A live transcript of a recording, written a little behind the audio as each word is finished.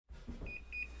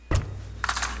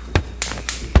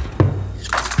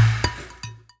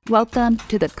Welcome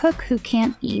to the Cook Who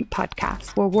Can't Eat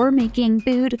podcast, where we're making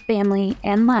food, family,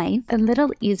 and life a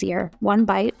little easier, one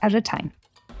bite at a time.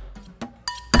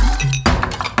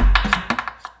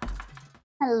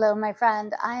 Hello, my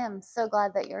friend. I am so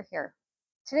glad that you're here.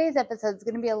 Today's episode is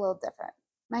going to be a little different.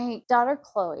 My daughter,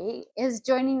 Chloe, is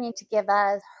joining me to give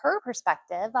us her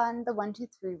perspective on the 1, 2,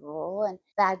 3 rule and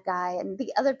bad guy and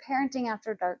the other parenting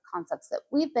after dark concepts that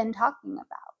we've been talking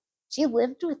about. She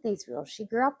lived with these rules. She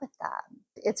grew up with them.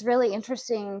 It's really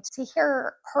interesting to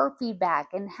hear her feedback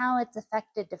and how it's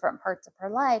affected different parts of her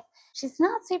life. She's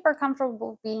not super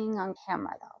comfortable being on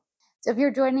camera, though. So if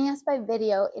you're joining us by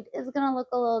video, it is going to look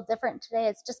a little different today.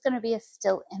 It's just going to be a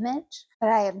still image, but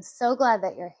I am so glad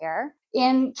that you're here.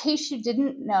 In case you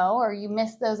didn't know or you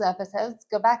missed those episodes,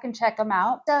 go back and check them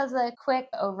out. Does a quick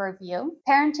overview.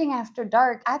 Parenting After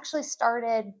Dark actually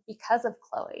started because of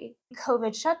Chloe.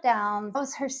 COVID shut down. That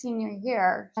was her senior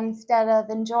year. Instead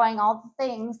of enjoying all the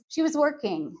things, she was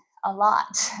working a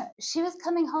lot. She was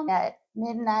coming home at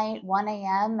midnight, 1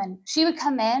 a.m., and she would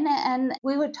come in and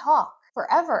we would talk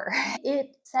forever.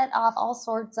 It set off all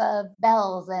sorts of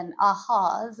bells and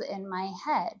ahas in my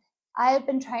head. I had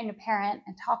been trying to parent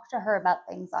and talk to her about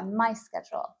things on my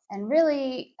schedule. And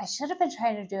really, I should have been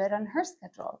trying to do it on her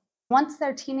schedule. Once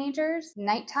they're teenagers,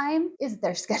 nighttime is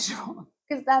their schedule.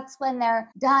 Because that's when they're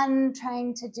done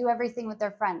trying to do everything with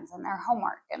their friends and their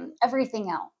homework and everything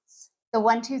else. The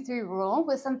 1, 2, 3 rule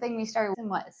was something we started in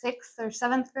 6th or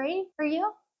 7th grade for you?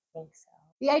 I think so.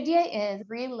 The idea is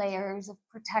 3 layers of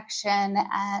protection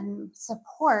and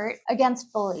support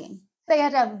against bullying. They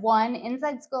had to have 1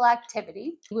 inside school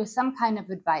activity with some kind of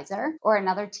advisor or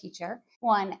another teacher,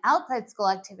 1 outside school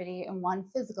activity, and 1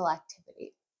 physical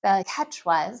activity. The catch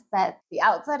was that the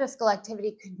outside of school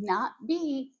activity could not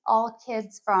be all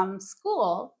kids from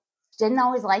school. Didn't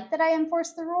always like that I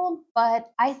enforced the rule,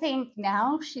 but I think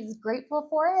now she's grateful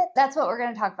for it. That's what we're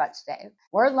going to talk about today.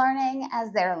 We're learning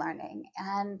as they're learning,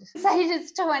 and hindsight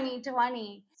is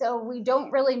 20/20. So we don't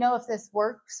really know if this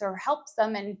works or helps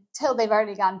them until they've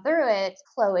already gone through it.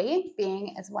 Chloe,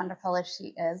 being as wonderful as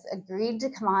she is, agreed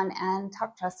to come on and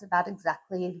talk to us about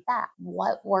exactly that.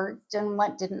 What worked and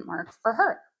what didn't work for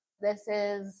her. This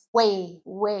is way,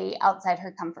 way outside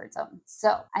her comfort zone.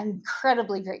 So I'm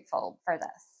incredibly grateful for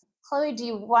this. Chloe, do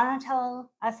you want to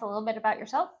tell us a little bit about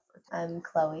yourself? I'm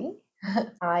Chloe.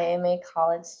 I am a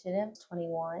college student,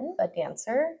 21, a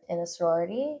dancer in a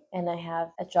sorority, and I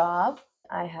have a job.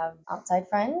 I have outside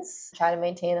friends, try to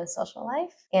maintain a social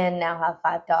life, and now have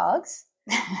 5 dogs.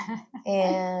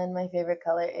 And my favorite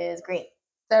color is green.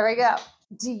 There we go.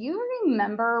 Do you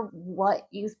remember what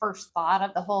you first thought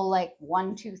of the whole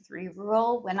 1, 2, 3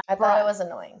 rule? When I thought it was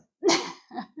annoying.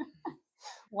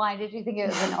 Why did you think it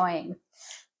was annoying?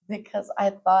 Because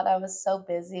I thought I was so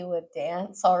busy with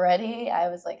dance already. I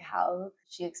was like, how could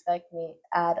she expect me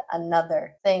to add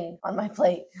another thing on my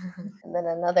plate and then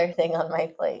another thing on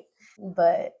my plate?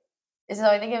 But so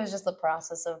I think it was just the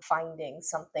process of finding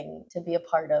something to be a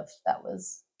part of that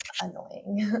was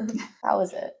annoying. That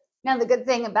was it. Now, the good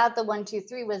thing about the 1, 2,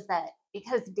 3 was that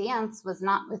because dance was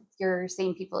not with your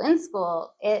same people in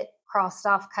school, it crossed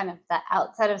off kind of the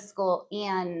outside of school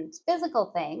and physical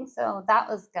thing. So that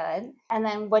was good. And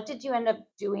then what did you end up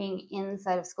doing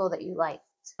inside of school that you liked?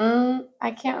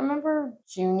 I can't remember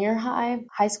junior high.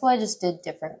 High school, I just did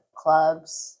different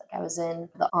clubs. Like I was in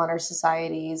the honor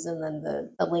societies and then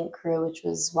the Link crew, which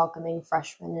was welcoming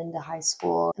freshmen into high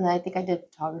school. And then I think I did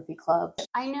photography club.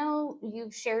 I know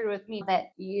you've shared with me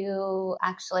that you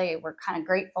actually were kind of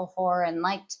grateful for and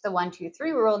liked the 1, 2,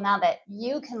 3 rule now that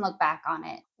you can look back on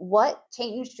it. What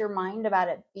changed your mind about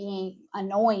it being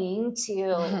annoying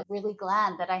to really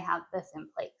glad that I have this in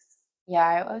place?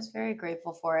 Yeah, I was very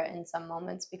grateful for it in some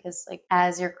moments because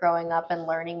as you're growing up and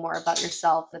learning more about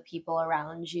yourself, the people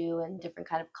around you and different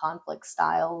kind of conflict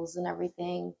styles and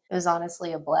everything, it was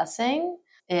honestly a blessing.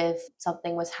 If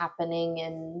something was happening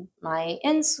in my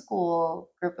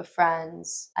in-school group of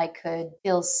friends, I could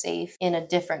feel safe in a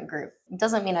different group. It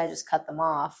doesn't mean I just cut them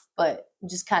off, but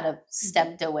just kind of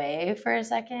stepped away for a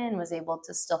second and was able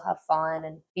to still have fun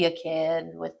and be a kid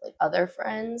with other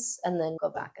friends and then go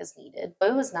back as needed.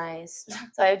 But it was nice.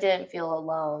 So I didn't feel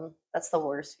alone. That's the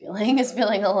worst feeling, is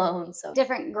feeling alone. So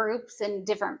different groups in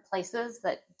different places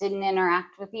that didn't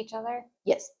interact with each other?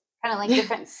 Yes. Kind of like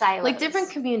different silos. Like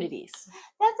different communities.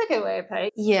 That's a good way to put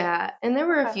it. Yeah. And there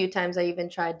were a few times I even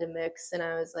tried to mix and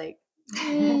I was like,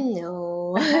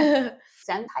 no.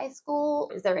 Since high school,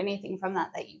 is there anything from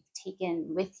that you've taken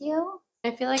with you?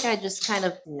 I feel like I just kind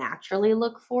of naturally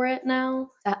look for it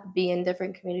now to be in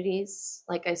different communities.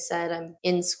 Like I said, I'm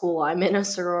in school, I'm in a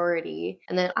sorority.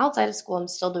 And then outside of school, I'm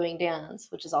still doing dance,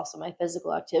 which is also my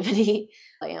physical activity.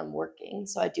 I am working.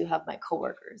 So I do have my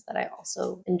coworkers that I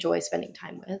also enjoy spending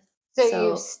time with. So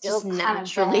you've So still just kind of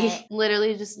naturally,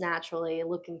 literally just naturally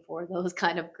looking for those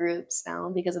kind of groups now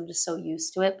because I'm just so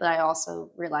used to it. But I also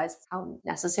realized how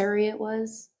necessary it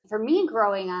was. For me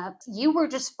growing up, you were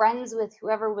just friends with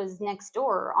whoever was next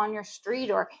door on your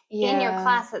street or in your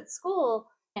class at school.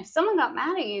 If someone got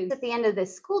mad at you at the end of the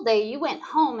school day, you went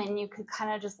home and you could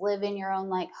kind of just live in your own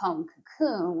like home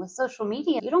cocoon. With social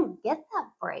media, you don't get that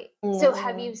break. So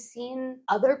have you seen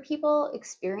other people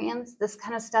experience this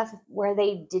kind of stuff where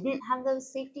they didn't have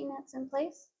those safety nets in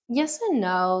place? Yes and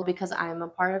no, because I'm a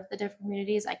part of the different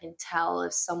communities. I can tell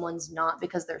if someone's not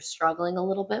because they're struggling a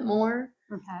little bit more,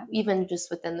 Okay. even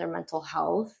just within their mental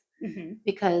health. Mm-hmm.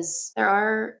 Because there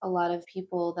are a lot of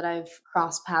people that I've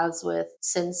crossed paths with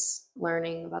since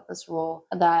learning about this role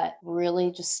that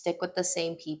really just stick with the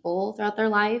same people throughout their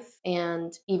life.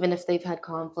 And even if they've had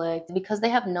conflict, because they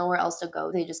have nowhere else to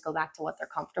go, they just go back to what they're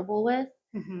comfortable with,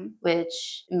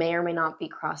 which may or may not be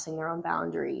crossing their own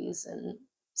boundaries and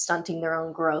stunting their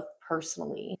own growth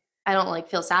personally. I don't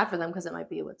feel sad for them because it might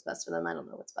be what's best for them. I don't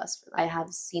know what's best for them. I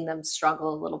have seen them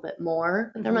struggle a little bit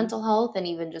more with their mental health and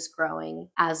even just growing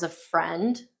as a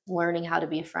friend, learning how to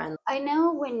be a friend. I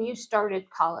know when you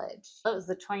started college, it was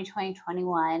the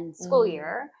 2020-21 school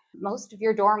year, most of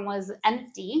your dorm was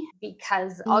empty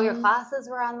because all your classes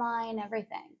were online,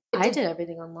 everything. I did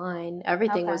everything online.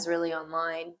 Everything was really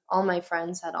online. All my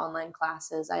friends had online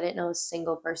classes. I didn't know a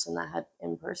single person that had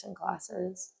in-person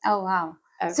classes. Oh, wow.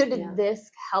 So did this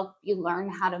help you learn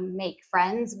how to make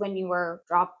friends when you were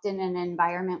dropped in an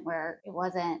environment where it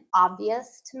wasn't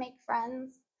obvious to make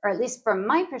friends? Or at least from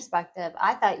my perspective,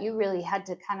 I thought you really had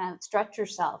to kind of stretch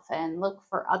yourself and look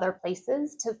for other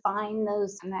places to find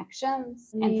those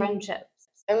connections and friendships.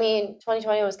 I mean,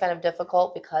 2020 was kind of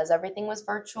difficult because everything was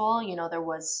virtual. There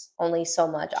was only so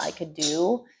much I could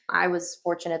do. I was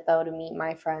fortunate, though, to meet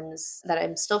my friends that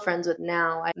I'm still friends with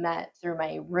now. I met through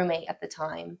my roommate at the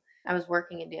time. I was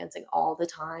working and dancing all the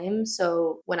time.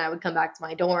 So when I would come back to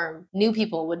my dorm, new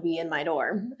people would be in my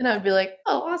dorm. And I would be like,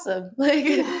 oh, awesome.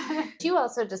 You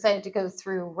also decided to go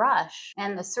through Rush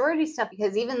and the sorority stuff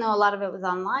because even though a lot of it was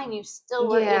online, you still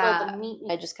were able to meet.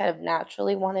 I just kind of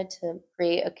naturally wanted to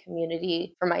create a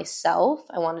community for myself.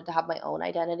 I wanted to have my own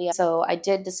identity. So I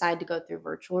did decide to go through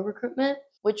virtual recruitment,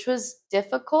 which was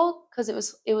difficult because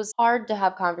it was hard to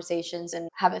have conversations and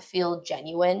have it feel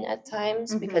genuine at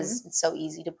times because it's so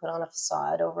easy to put on a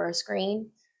facade over a screen.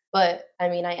 But I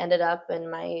mean, I ended up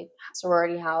in my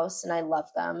sorority house and I love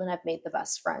them and I've made the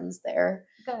best friends there.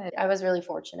 Good. I was really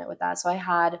fortunate with that. So I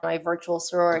had my virtual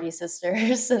sorority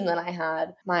sisters and then I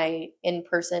had my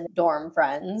in-person dorm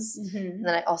friends. And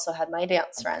then I also had my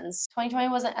dance friends. 2020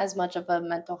 wasn't as much of a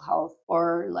mental health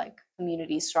or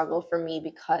community struggle for me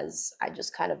because I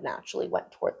just kind of naturally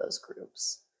went toward those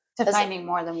groups. Finding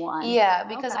more than one. Yeah,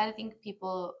 because I think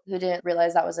people who didn't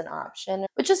realize that was an option,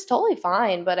 which is totally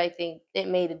fine, but I think it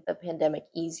made the pandemic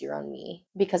easier on me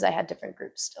because I had different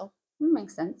groups still.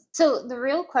 Makes sense. So the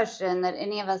real question that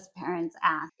any of us parents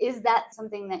ask, is that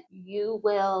something that you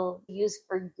will use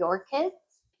for your kids?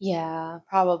 Yeah,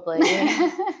 probably.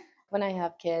 When I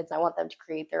have kids, I want them to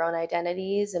create their own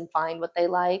identities and find what they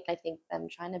like. I think them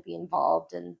trying to be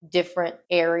involved in different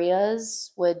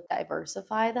areas would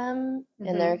diversify them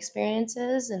in their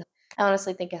experiences. And I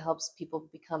honestly think it helps people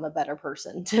become a better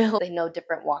person too. They know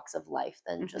different walks of life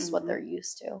than just what they're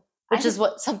used to, which is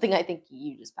something I think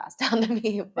you just passed down to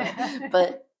me.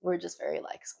 But we're just very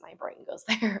alike, so my brain goes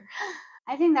there.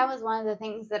 I think that was one of the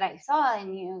things that I saw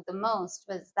in you the most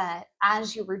was that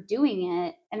as you were doing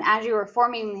it and as you were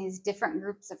forming these different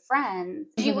groups of friends,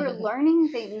 you were learning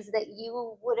things that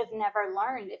you would have never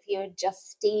learned if you had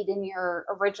just stayed in your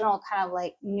original kind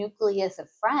of nucleus of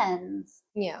friends.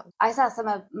 Yeah. I saw some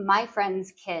of my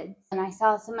friends' kids and I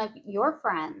saw some of your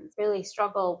friends really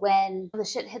struggle when the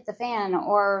shit hit the fan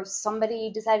or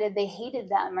somebody decided they hated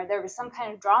them or there was some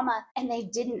kind of drama and they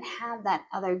didn't have that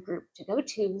other group to go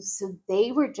to. So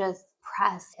they were just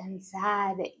pressed and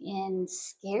sad in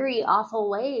scary, awful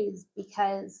ways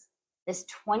because this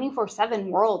 24/7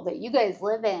 world that you guys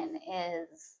live in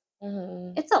is,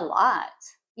 it's a lot.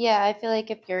 Yeah, I feel like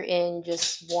if you're in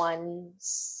just one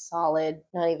solid,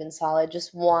 not even solid,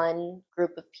 just one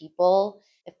group of people,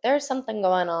 if there's something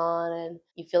going on and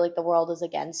you feel like the world is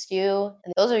against you,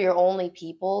 and those are your only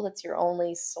people, that's your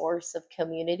only source of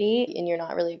community, and you're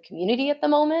not really a community at the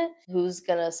moment, who's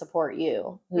gonna support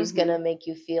you? Who's gonna make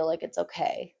you feel like it's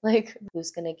okay? Like,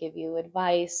 who's gonna give you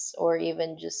advice or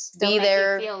even just Still be make you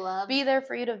there, feel loved. be there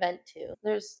for you to vent to?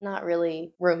 There's not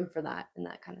really room for that in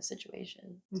that kind of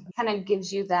situation. Kind of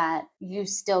gives you that you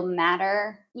still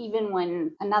matter, even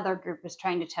when another group is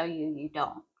trying to tell you you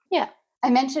don't. Yeah. I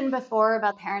mentioned before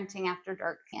about parenting after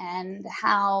dark and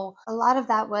how a lot of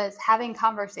that was having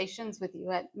conversations with you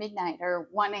at midnight or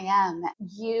 1 a.m.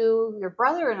 You, your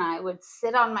brother, and I would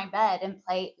sit on my bed and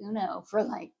play Uno for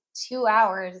like 2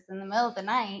 hours in the middle of the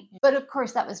night. But of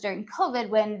course, that was during COVID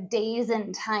when days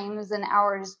and times and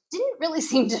hours didn't really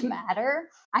seem to matter.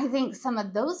 I think some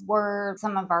of those were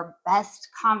some of our best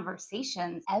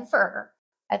conversations ever.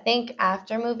 I think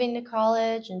after moving to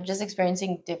college and just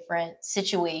experiencing different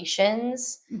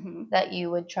situations that you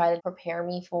would try to prepare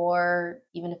me for,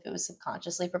 even if it was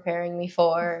subconsciously preparing me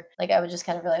for, like I would just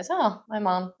kind of realize, oh, my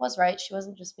mom was right. She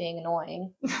wasn't just being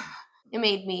annoying. It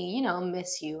made me,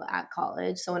 miss you at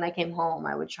college. So when I came home,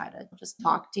 I would try to just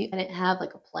talk to you. I didn't have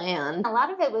like a plan. A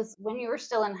lot of it was when you were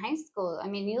still in high school. I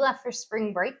mean, you left for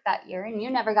spring break that year and you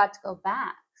never got to go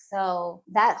back. So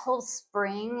that whole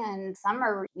spring and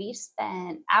summer, we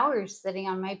spent hours sitting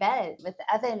on my bed with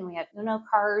Evan. We had Uno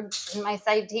cards in my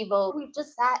side table. We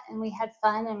just sat and we had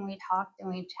fun and we talked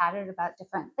and we chatted about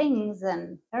different things.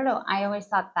 And I don't know, I always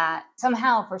thought that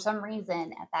somehow, for some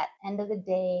reason, at that end of the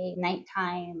day,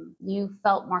 nighttime, you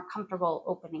felt more comfortable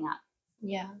opening up.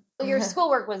 Yeah. Your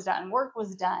schoolwork was done, work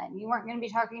was done. You weren't going to be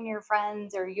talking to your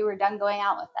friends or you were done going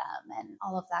out with them and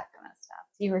all of that kind of stuff.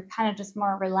 So you were kind of just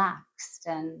more relaxed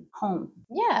and home.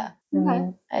 Yeah. Okay. I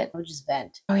mean, I would just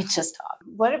vent. We just talk.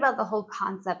 What about the whole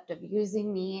concept of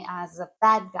using me as a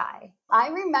bad guy? I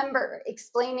remember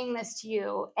explaining this to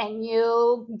you and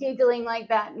you giggling like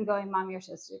that and going, Mom, you're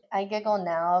so stupid. I giggle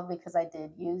now because I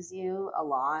did use you a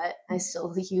lot. I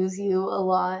still use you a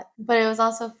lot. But it was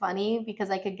also funny because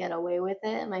I could get away with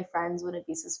it and my friends wouldn't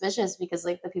be suspicious because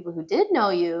like the people who did know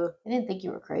you, they didn't think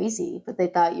you were crazy, but they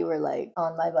thought you were like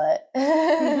on my butt.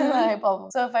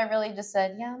 So if I really just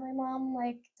said, yeah, my mom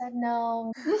like said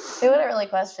no, they wouldn't really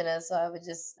question it. So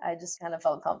I just kind of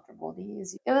felt comfortable to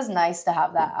use you. It was nice to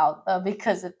have that out though,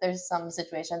 because if there's some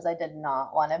situations I did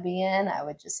not want to be in, I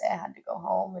would just say I had to go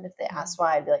home. And if they asked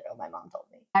why, I'd be like, oh, my mom told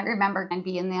me. I remember I'd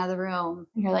be in the other room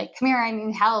and you're like, come here, I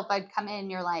need help. I'd come in,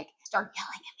 you're like, start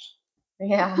yelling at me.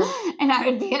 Yeah. And I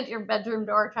would be at your bedroom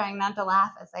door trying not to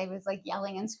laugh as I was like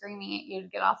yelling and screaming at you to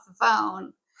get off the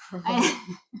phone.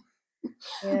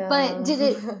 Yeah. But did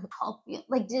it help you?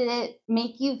 Like, did it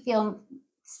make you feel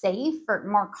safe or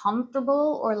more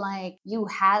comfortable, or like you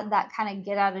had that kind of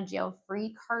get out of jail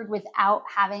free card without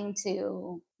having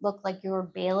to look like you were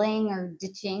bailing or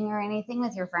ditching or anything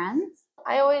with your friends?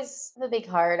 I always have a big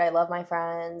heart. I love my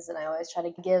friends and I always try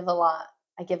to give a lot.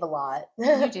 I give a lot.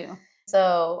 You do.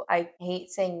 So I hate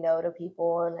saying no to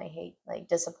people and I hate like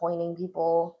disappointing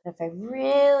people. If I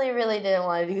really, really didn't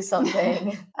want to do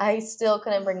something, I still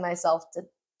couldn't bring myself to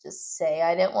just say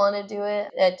I didn't want to do it.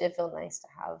 It did feel nice to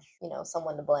have,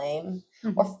 someone to blame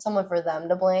or someone for them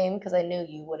to blame because I knew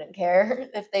you wouldn't care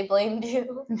if they blamed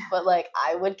you, but like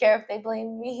I would care if they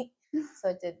blamed me.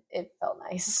 So it felt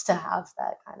nice to have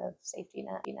that kind of safety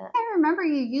net. I remember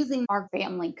you using our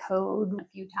family code a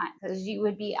few times because you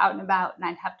would be out and about and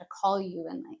I'd have to call you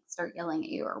and like start yelling at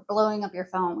you or blowing up your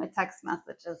phone with text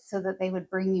messages so that they would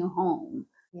bring you home.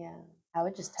 Yeah. I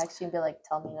would just text you and be like,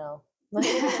 tell me no.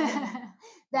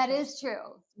 That is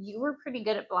true. You were pretty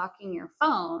good at blocking your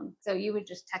phone, so you would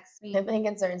just text me. I think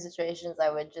in certain situations I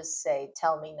would just say,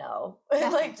 tell me no.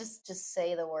 Like just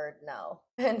say the word no.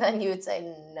 And then you would say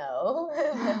no.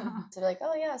 So be like,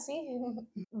 oh yeah, see?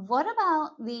 What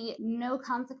about the no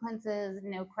consequences,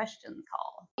 no questions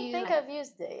call? I don't think I've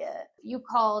used it yet. You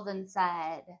called and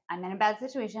said, I'm in a bad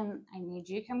situation. I need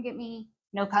you to come get me.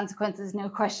 No consequences, no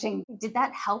question. Did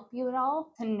that help you at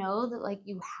all to know that like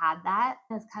you had that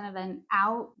as kind of an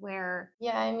out where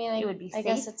it would be safe? I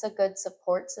guess it's a good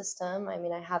support system. I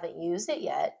mean, I haven't used it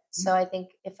yet. So I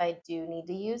think if I do need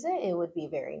to use it, it would be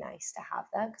very nice to have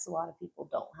that because a lot of people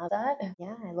don't have that.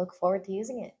 Yeah, I look forward to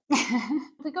using it.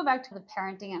 If we go back to the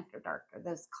parenting after dark or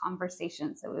those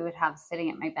conversations that we would have sitting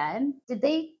at my bed, did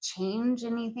they change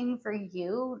anything for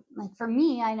you? Like for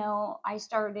me, I know I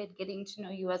started getting to know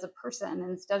you as a person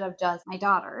instead of just my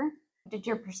daughter. Did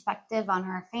your perspective on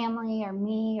our family or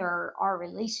me or our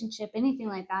relationship, anything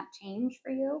like that change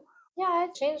for you? Yeah,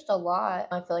 it changed a lot.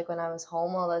 I feel like when I was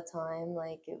home all the time,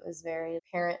 like it was very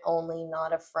parent only,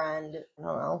 not a friend. I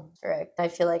don't know, strict. I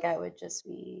feel like I would just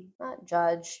be not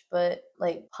judged, but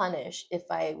like punished if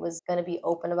I was going to be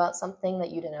open about something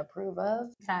that you didn't approve of.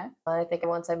 Okay. I think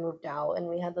once I moved out and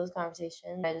we had those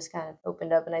conversations, I just kind of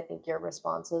opened up, and I think your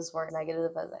responses weren't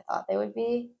negative as I thought they would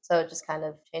be. So it just kind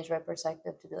of changed my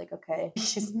perspective to be like, okay,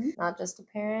 she's not just a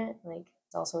parent, like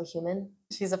she's also a human.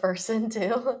 She's a person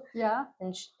too. Yeah.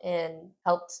 And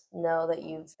helped know that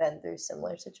you've been through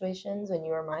similar situations when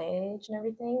you were my age and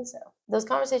everything. So those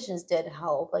conversations did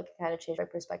help, like kind of change my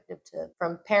perspective to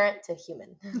from parent to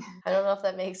human. I don't know if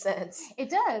that makes sense. It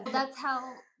does. That's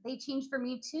how they changed for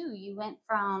me too. You went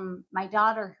from my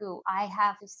daughter, who I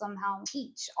have to somehow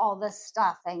teach all this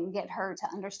stuff and get her to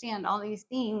understand all these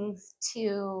things,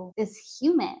 to this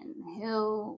human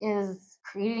who is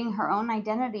creating her own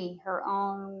identity, her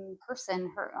own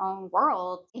person, her own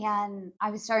world. And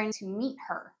I was starting to meet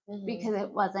her because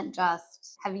it wasn't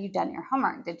just, have you done your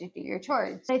homework? Did you do your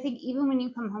chores? I think even when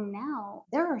you come home now,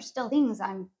 there are still things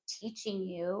I'm teaching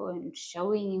you and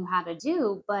showing you how to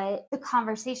do, but the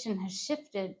conversation has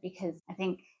shifted because I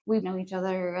think we know each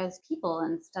other as people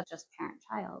instead of just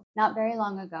parent-child. Not very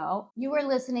long ago, you were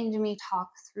listening to me talk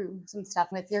through some stuff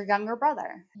with your younger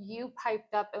brother. You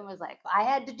piped up and was like, I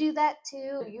had to do that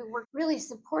too. You were really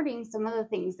supporting some of the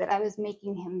things that I was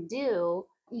making him do.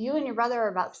 You and your brother are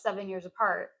about 7 years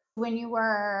apart. When you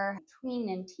were tween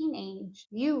and teenage,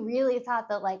 you really thought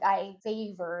that like I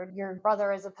favored your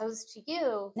brother as opposed to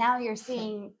you. Now you're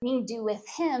seeing me do with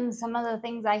him some of the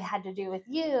things I had to do with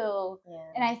you.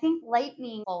 Yeah. And I think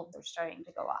lightning bulbs are starting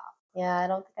to go off. Yeah, I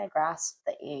don't think I grasped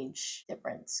the age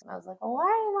difference. And I was like, well, why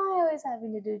am I always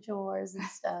having to do chores and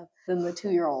stuff? Then the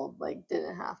 2-year-old like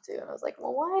didn't have to. And I was like,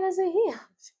 well, why doesn't he have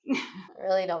to? I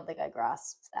really don't think I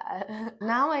grasped that.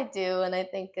 Now I do, and I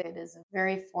think it is a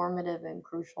very formative and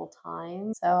crucial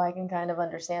time. So I can kind of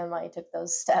understand why he took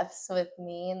those steps with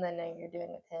me, and then now you're doing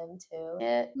it with him too.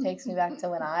 It takes me back to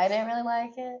when I didn't really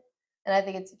like it. And I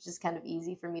think it's just kind of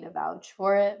easy for me to vouch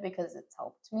for it because it's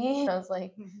helped me. I was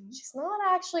like, she's not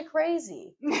actually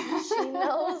crazy. She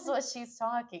knows what she's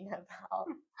talking about.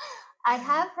 I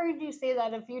have heard you say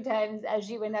that a few times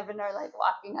as you and Evan are like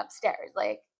walking upstairs.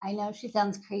 Like, I know she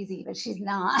sounds crazy, but she's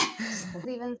not.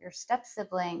 Even your step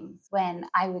siblings, when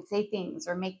I would say things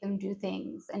or make them do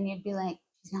things, and you'd be like,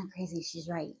 she's not crazy, she's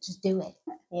right, just do it.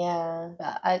 Yeah,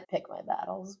 I pick my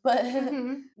battles, but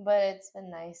but it's been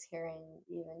nice hearing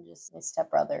even just my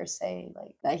stepbrother say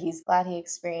like that he's glad he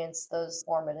experienced those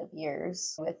formative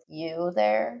years with you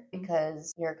there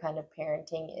because your kind of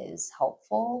parenting is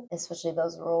helpful, especially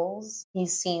those rules.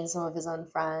 He's seen some of his own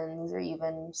friends or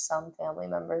even some family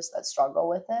members that struggle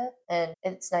with it, and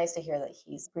it's nice to hear that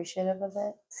he's appreciative of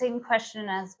it. Same question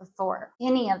as before.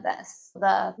 Any of this,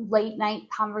 the late night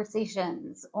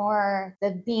conversations or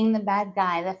the being the bad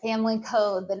guy, the family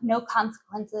code, the no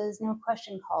consequences, no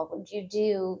question call. Would you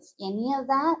do any of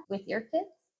that with your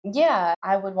kids? Yeah,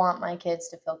 I would want my kids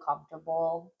to feel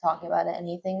comfortable talking about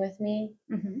anything with me.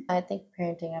 I think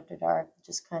parenting after dark,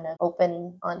 just kind of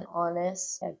open and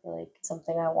honest. I feel like it's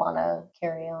something I want to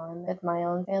carry on with my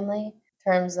own family.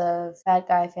 In terms of bad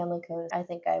guy family code, I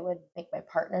think I would make my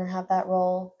partner have that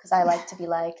role because I like to be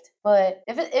liked. But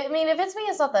if it's me,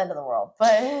 it's not the end of the world.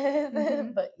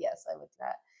 But but yes, I would do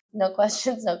that. No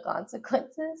questions, no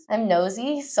consequences. I'm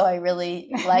nosy, so I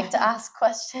really like to ask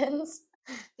questions.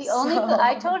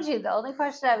 I told you, the only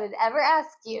question I would ever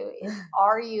ask you is,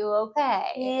 are you okay?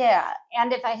 Yeah.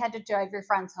 And if I had to drive your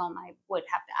friends home, I would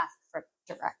have to ask for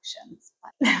directions.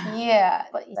 Yeah.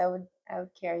 But I would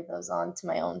carry those on to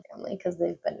my own family because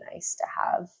they've been nice to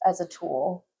have as a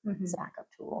tool, as a backup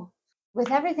tool. With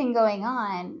everything going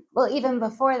on, well, even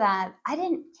before that, I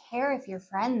didn't care if your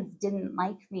friends didn't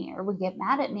like me or would get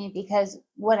mad at me because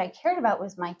what I cared about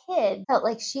was my kid felt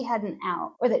like she had an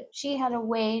out or that she had a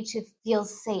way to feel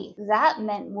safe. That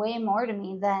meant way more to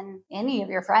me than any of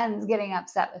your friends getting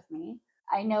upset with me.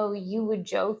 I know you would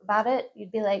joke about it.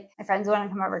 You'd be like, my friends want to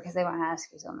come over because they want to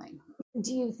ask you something.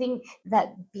 Do you think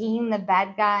that being the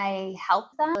bad guy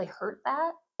helped that, really hurt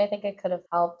that? I think it could have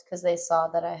helped because they saw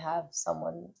that I have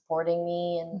someone supporting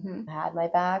me and had my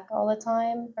back all the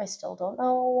time. I still don't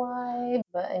know why,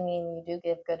 but I mean, you do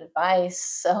give good advice,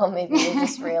 so maybe they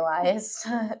just realized.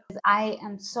 I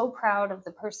am so proud of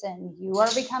the person you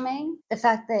are becoming. The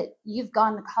fact that you've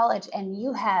gone to college and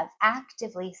you have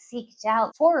actively seeked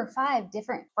out 4 or 5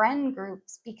 different friend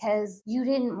groups because you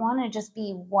didn't want to just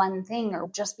be one thing or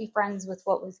just be friends with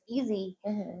what was easy.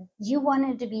 You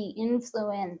wanted to be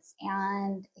influenced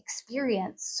and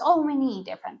experienced so many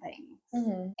different things.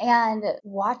 And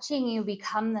watching you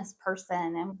become this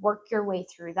person and work your way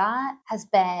through that has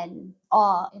been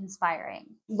awe-inspiring.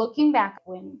 Looking back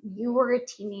when you were a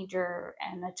teenager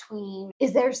and a tween,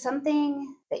 is there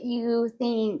something that you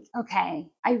think, okay,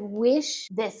 I wish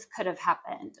this could have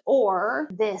happened, or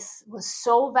this was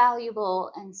so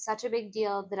valuable and such a big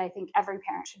deal that I think every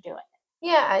parent should do it?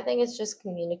 Yeah, I think it's just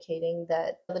communicating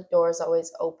that the door is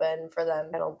always open for them.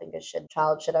 I don't think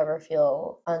child should ever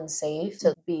feel unsafe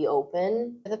to be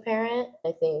open with a parent.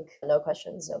 I think no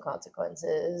questions, no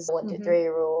consequences. 1, 2, 3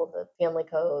 rule, the family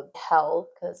code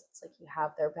help, because it's like you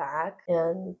have their back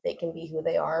and they can be who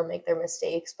they are, make their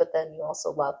mistakes, but then you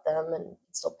also love them and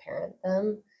still parent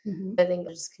them. I think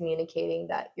just communicating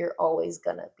that you're always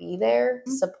gonna be there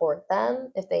to support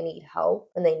them if they need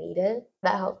help and they need it.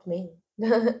 That helped me.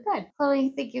 Good.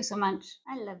 Chloe, thank you so much.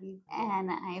 I love you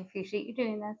and I appreciate you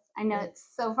doing this. I know it's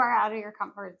so far out of your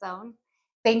comfort zone.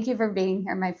 Thank you for being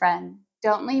here, my friend.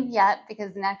 Don't leave yet,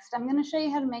 because next I'm going to show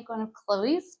you how to make one of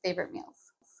Chloe's favorite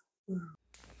meals.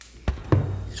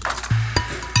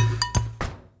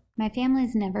 My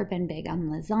family's never been big on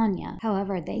lasagna.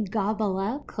 However, they gobble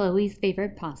up Chloe's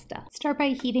favorite pasta. Start by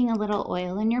heating a little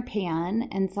oil in your pan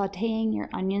and sauteing your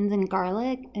onions and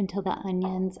garlic until the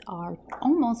onions are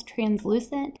almost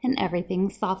translucent and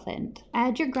everything's softened.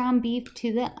 Add your ground beef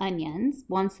to the onions.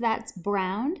 Once that's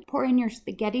browned, pour in your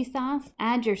spaghetti sauce,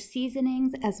 add your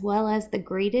seasonings as well as the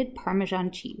grated Parmesan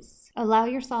cheese. Allow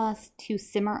your sauce to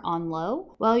simmer on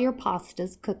low while your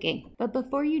pasta's cooking. But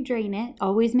before you drain it,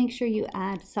 always make sure you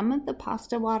add some of the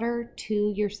pasta water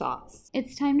to your sauce.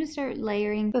 It's time to start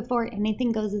layering before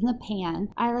anything goes in the pan.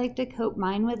 I like to coat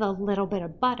mine with a little bit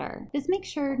of butter. This makes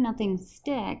sure nothing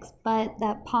sticks, but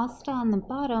that pasta on the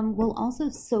bottom will also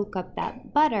soak up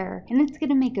that butter, and it's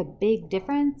going to make a big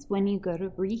difference when you go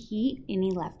to reheat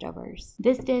any leftovers.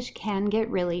 This dish can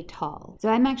get really tall, so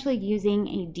I'm actually using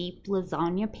a deep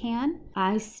lasagna pan.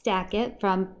 I stack it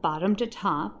from bottom to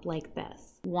top like this.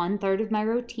 1/3 of my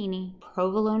rotini,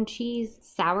 provolone cheese,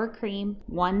 sour cream,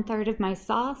 1/3 of my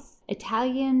sauce,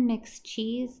 Italian mixed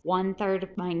cheese, 1/3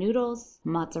 of my noodles,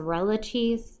 mozzarella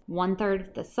cheese, 1/3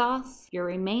 of the sauce, your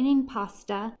remaining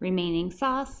pasta, remaining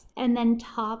sauce, and then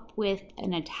top with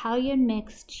an Italian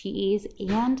mixed cheese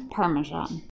and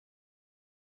Parmesan.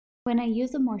 When I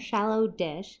use a more shallow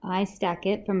dish, I stack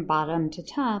it from bottom to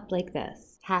top like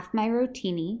this. Half my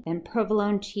rotini, then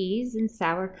provolone cheese and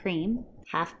sour cream,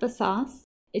 half the sauce,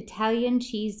 Italian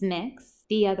cheese mix,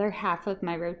 the other half of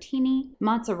my rotini,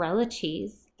 mozzarella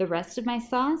cheese, the rest of my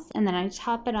sauce, and then I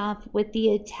top it off with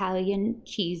the Italian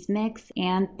cheese mix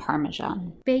and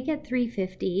Parmesan. Bake at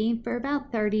 350 for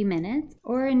about 30 minutes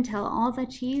or until all the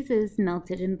cheese is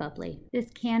melted and bubbly. This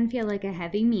can feel like a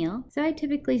heavy meal, so I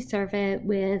typically serve it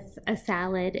with a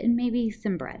salad and maybe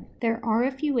some bread. There are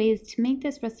a few ways to make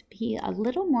this recipe a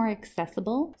little more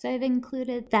accessible, so I've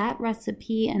included that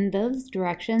recipe and those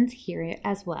directions here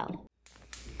as well.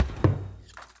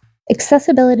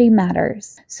 Accessibility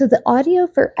matters. So the audio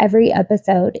for every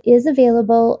episode is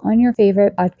available on your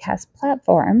favorite podcast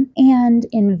platform and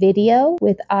in video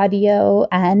with audio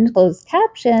and closed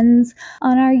captions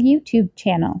on our YouTube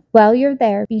channel. While you're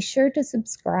there, be sure to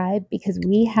subscribe because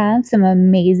we have some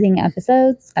amazing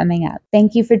episodes coming up.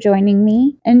 Thank you for joining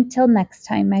me. Until next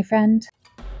time, my friend.